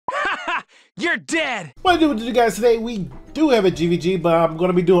You're dead! What I do with you guys today, we do have a GVG, but I'm going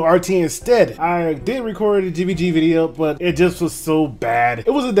to be doing RT instead. I did record a GVG video, but it just was so bad.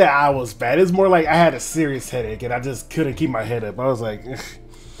 It wasn't that I was bad, it was more like I had a serious headache and I just couldn't keep my head up. I was like,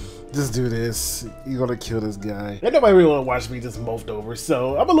 just do this. You're gonna kill this guy. And nobody really want to watch me just moped over.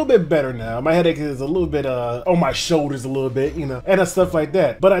 So I'm a little bit better now. My headache is a little bit on my shoulders a little bit, you know, and stuff like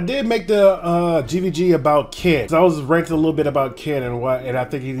that. But I did make the GVG about Ken. So I was ranting a little bit about Ken and I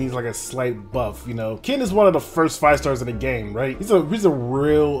think he needs like a slight buff, you know. Ken is one of the first 5 stars in the game, right? He's a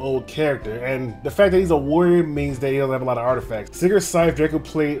real old character. And the fact that he's a warrior means that he doesn't have a lot of artifacts. Singer, Scythe, Draco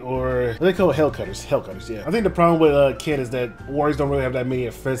Plate, or what they call Hellcutters. Hellcutters, yeah. I think the problem with Ken is that warriors don't really have that many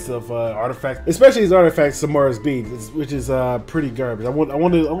offensive artifacts, especially his artifacts, Samara's Bead, which is pretty garbage. I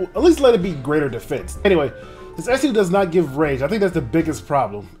want to at least let it be greater defense. Anyway, this S2 does not give range. I think that's the biggest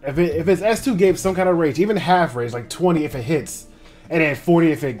problem. If its S2 gave some kind of range, even half range, like 20 if it hits, and then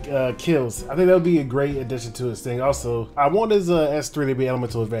 40 if it kills, I think that would be a great addition to his thing. Also, I want his S3 to be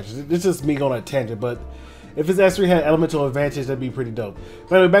elemental advantage. It's just me going on a tangent, but if his S3 had elemental advantage, that'd be pretty dope.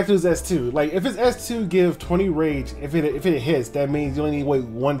 But anyway, back to his S2. Like, if his S2 give 20 rage, if it hits, that means you only need to wait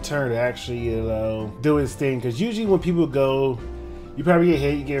 1 turn to actually, you know, do his thing. Because usually when people go, you probably get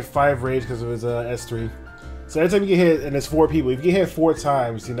hit, you get 5 rage because of his S3. So every time you get hit, and there's 4 people, if you get hit 4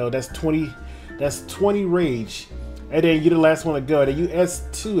 times, you know, that's 20 rage. And then you're the last one to go. Then you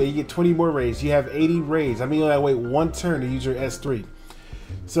S2 and you get 20 more rage. You have 80 rage. I mean, you only have to wait 1 turn to use your S3.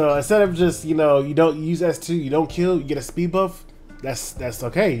 So instead of just, you know, you don't use S2, you don't kill, you get a speed buff, that's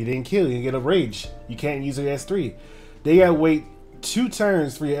okay. You didn't kill, you get a rage. You can't use your S3. Then you gotta wait 2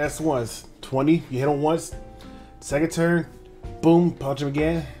 turns for your S1s. 20, you hit him once. Second turn, boom, punch him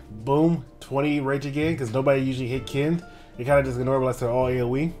again. Boom, 20 rage again, because nobody usually hit Ken. They kind of just ignore unless they're all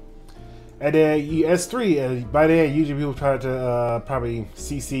AoE. And then you S3, and by then usually people try to probably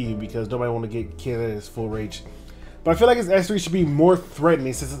CC you because nobody want to get Ken at his full rage. But I feel like his S3 should be more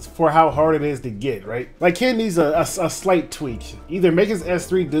threatening since it's for how hard it is to get, right? Like, Ken needs a slight tweak. Either make his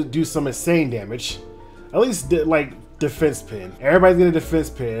S3 do some insane damage, at least like defense pin. Everybody's getting a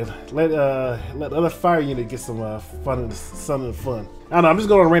defense pin. Let other fire unit get some fun. I don't know, I'm just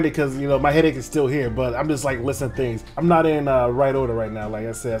going to rant it because, you know, my headache is still here, but I'm just like listening to things. I'm not in right order right now. Like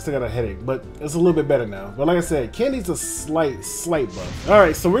I said, I still got a headache, but it's a little bit better now. But like I said, Ken needs a slight buff. All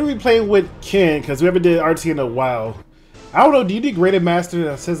right, so we're gonna be playing with Ken because we haven't did RT in a while. I don't know, do you need Graded Master?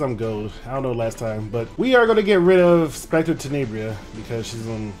 That says I'm gold. I don't know last time, but we are gonna get rid of Spectre Tenebria because she's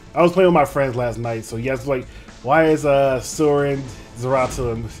on. I was playing with my friends last night, so you guys were like, why is Soren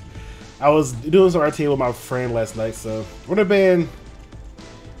Zerato? And I was doing some RT with my friend last night, so we're gonna ban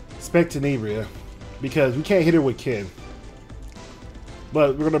Spectre Tenebria because we can't hit her with Ken.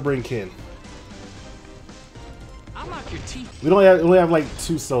 But we're gonna bring Ken. I'll knock your teeth. We only have like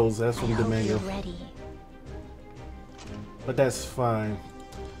 2 souls. That's from Domingo. But that's fine.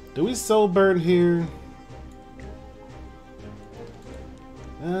 Do we soul burn here?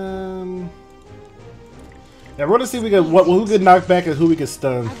 Yeah, we're gonna see if we can who can knock back and who we can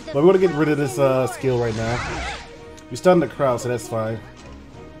stun. But we're gonna get rid of this skill right now. We stun the crowd, so that's fine.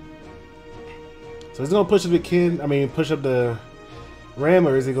 So he's gonna push up the Ken. I mean, push up the Ram,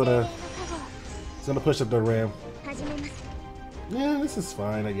 or is he gonna? He's gonna push up the Ram. Yeah, this is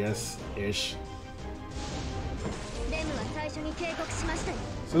fine, I guess, ish.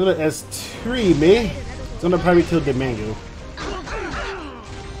 So I'm gonna S3 me. So I'm gonna probably kill Domingo.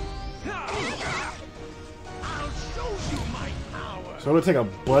 So I'm gonna take a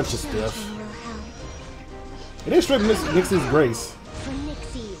bunch of stuff. And then strip Nixie's Grace.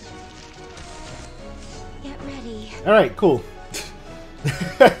 Alright, cool.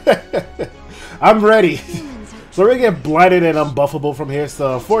 I'm ready. So we're gonna get blinded and unbuffable from here,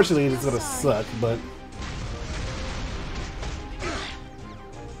 so unfortunately it's gonna suck, but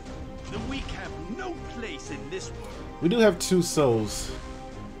The weak have no place in this world. we do have 2 souls.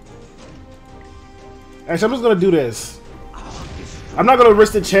 Actually, I'm just gonna do this. I'm not gonna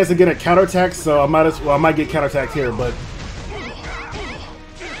risk the chance to get a counterattack, so I might get counterattacked here, but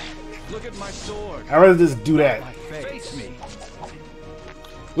Look at my sword. I'd rather just do that. Face me.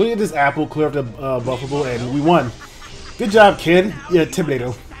 We'll get this apple, clear up the buffable, and we won. Good job, Ken. Yeah, intimidate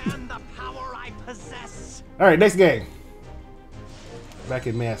him. Alright, next game. Back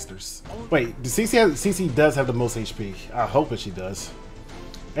in Masters. Wait, CC does have the most HP. I hope that she does.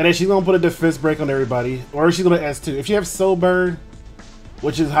 And then she's gonna put a defense break on everybody. Or she's gonna S2. If she has Soul Burn,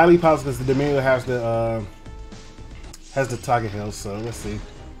 which is highly possible because the Domingo has the target health, so let's see.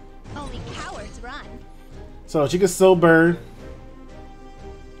 Only cowards run. So she can Soul Burn,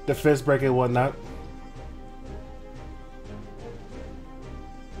 defense break and whatnot.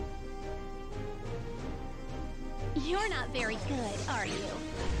 You're not very good, are you?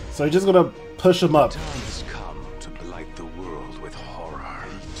 So you're just gonna push him up. Time has come to blight the world with horror.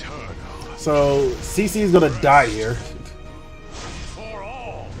 Eternal. So CC is gonna die here. For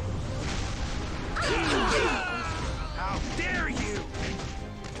all. How dare you!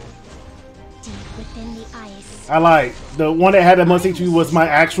 Deep within the ice. I lied. The one that had the most HP was my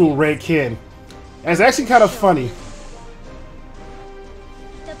actual red kin. It's actually kind of funny.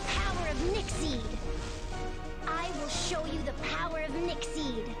 The power of Nixseed. I will show you the power of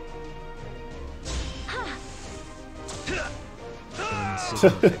Nixseed. Ha!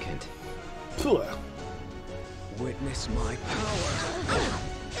 Insignificant. Phew. Witness my power.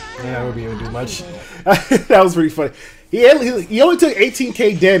 Yeah, I wouldn't be able to do much. That was pretty funny. He only took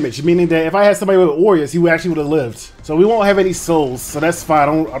 18k damage, meaning that if I had somebody with Warriors, he would actually would have lived. So we won't have any souls, so that's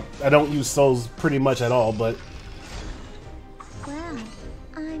fine. I don't use souls pretty much at all, but Well,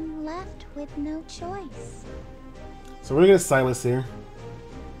 I'm left with no choice. so we're gonna silence here.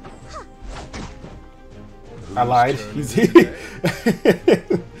 I lied. He's I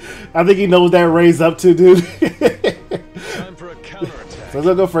think he knows that Ray's up to, dude. Time for a counterattack. So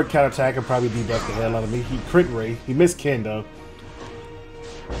he'll go for a counterattack and probably debuff the hell out of me. He crit Ray. He missed Ken though.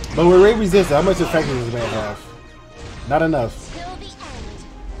 But with Ray resistant, how much effectiveness does man have? Not enough. Till the end.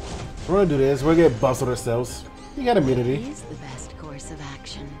 We're gonna do this. We're gonna get buffs on ourselves. You got immunity. Is the best course of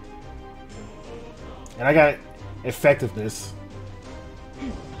action. And I got effectiveness.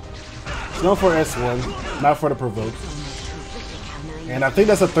 It's not for S1, not for the provoke. And I think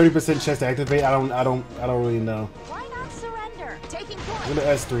that's a 30% chance to activate. I don't really know. Why not surrender? Taking point. We're gonna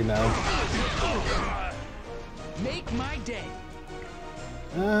S3 now. Make my day.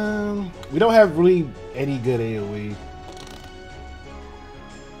 We don't have really any good AoE.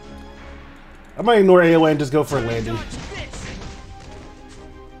 I might ignore AoE and just go for a landing. Dodge this.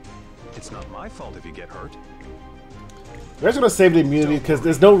 It's not my fault if you get hurt. We're just gonna save the immunity because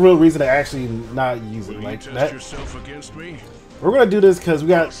there's no real reason to actually not use it like that. yourself against me? We're gonna do this because we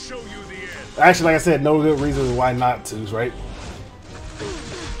got Show you the end. actually, like I said, no good reason why not to, right?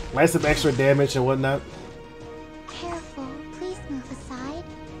 Might some extra damage and whatnot. Careful. Please move aside.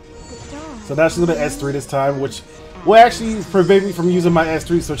 The door. So now she's gonna S3 this time, which will actually prevent me from using my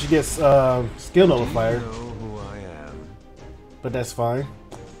S3, so she gets skill nullifier. You know who I am. But that's fine.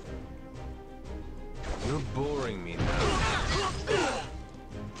 You're boring me now.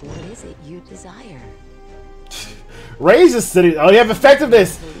 What is it you desire? Ray's just sitting. Oh, you have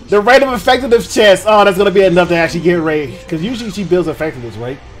effectiveness. The random effectiveness chest. Oh, that's gonna be enough to actually get Ray, because usually she builds effectiveness,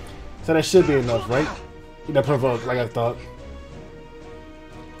 right? So that should be enough, right? You know, provoke, like I thought.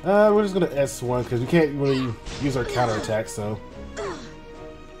 We're just gonna S1 because we can't really use our counterattack. So,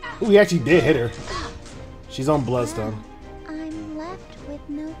 ooh, we actually did hit her. She's on Bloodstone. I'm left with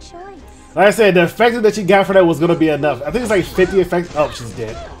no choice. Like I said, the effective that she got for that was gonna be enough. I think it's like 50 effect. Oh, she's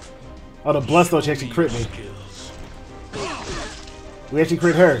dead. Oh, the Bloodstone, she actually crit me. We actually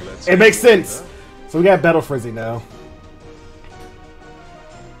crit her. It makes sense. So we got Battle Frenzy now.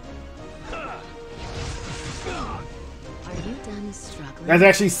 Are you done struggling? That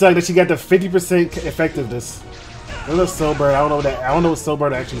actually sucked that she got the 50% effectiveness. There's a Soul Burn. I don't know what that. I don't know what Soul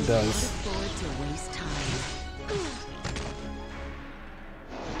Burn actually does. Afford to waste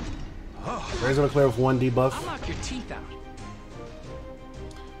time. Ray's gonna clear with one debuff. I'll knock your teeth out.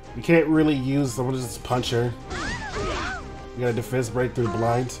 We can't really use. I'm gonna just punch her. We got a defense break through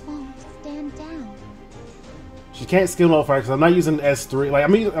blind. Won't stand down. She can't skill nullify because I'm not using S3. Like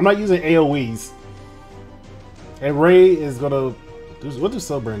I'm not using AoEs. And Ray is gonna. What does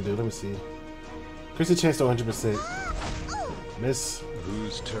Soul Burn do? Let me see. Increase the chance to 100%. Miss.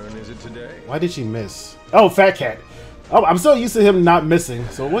 Whose turn is it today? Why did she miss? Oh, Fat Cat. Oh, I'm so used to him not missing.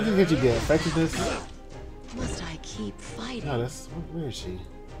 So what can you get? Effectiveness? Must I keep fighting? No, that's where is she?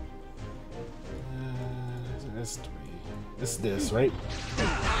 That's 3. It's this, right?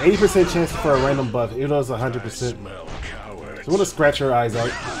 80% chance for a random buff. Even though it's 100%. So I'm gonna scratch her eyes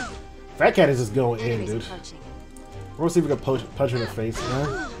out. Fat Cat is just going in, dude. Punching. We're gonna see if we can punch her in the face.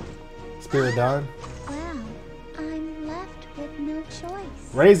 Huh? Spirit Dawn. Well, I'm left with no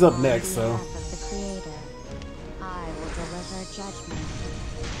choice. Ray's up next, so. On behalf of the Creator, I will deliver judgment.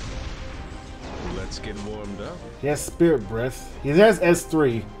 Let's get warmed up. He has Spirit Breath. He has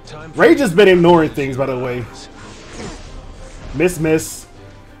S3. Ray just been ignoring things, by the way. Miss.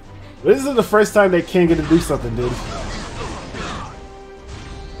 This is the first time they can't get to do something, dude.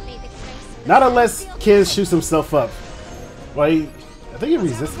 May the grace of the Not unless Ken shoots himself up. Well, I think he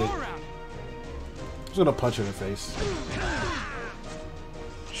resisted. I'm just gonna punch her in the face.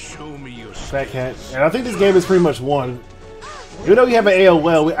 Show me your Fat Cat. And I think this game is pretty much won. Even though you have an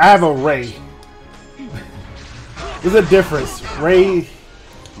AOL, I have a Ray. There's a difference. Ray.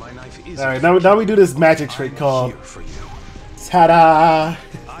 My knife is All right, now we do this magic trick called here for you. ta-da,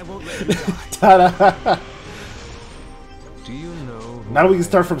 I won't let you die. ta-da. Do you know who Now we can I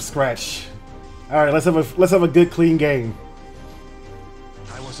start am? from scratch. All right, let's have a good clean game.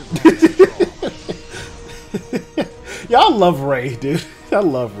 I wasn't meant to draw. Y'all love Ray, dude. I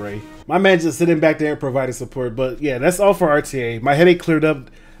love Ray. My man's just sitting back there and providing support. But yeah, that's all for RTA. My headache cleared up,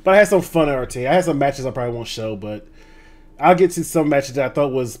 but I had some fun at RTA. I had some matches I probably won't show, but I'll get to some matches that I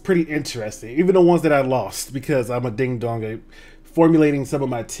thought was pretty interesting. Even the ones that I lost because I'm a ding dong at formulating some of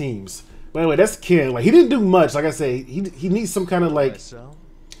my teams. But anyway, that's Ken. Like, he didn't do much. Like I say, he needs some kind of like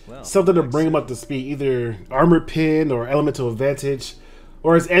something to bring him up to speed. Either armor pin or elemental advantage,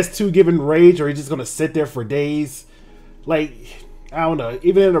 or is S2 giving rage, or he's just gonna sit there for days. Like, I don't know.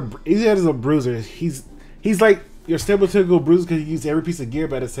 Even as a bruiser, he's like your stereotypical bruiser because he uses every piece of gear,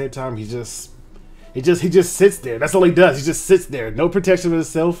 but at the same time, he just sits there. That's all he does. He just sits there. No protection of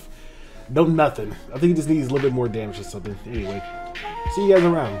himself. No nothing. I think he just needs a little bit more damage or something. Anyway, see you guys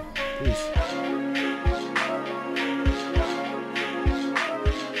around. Peace.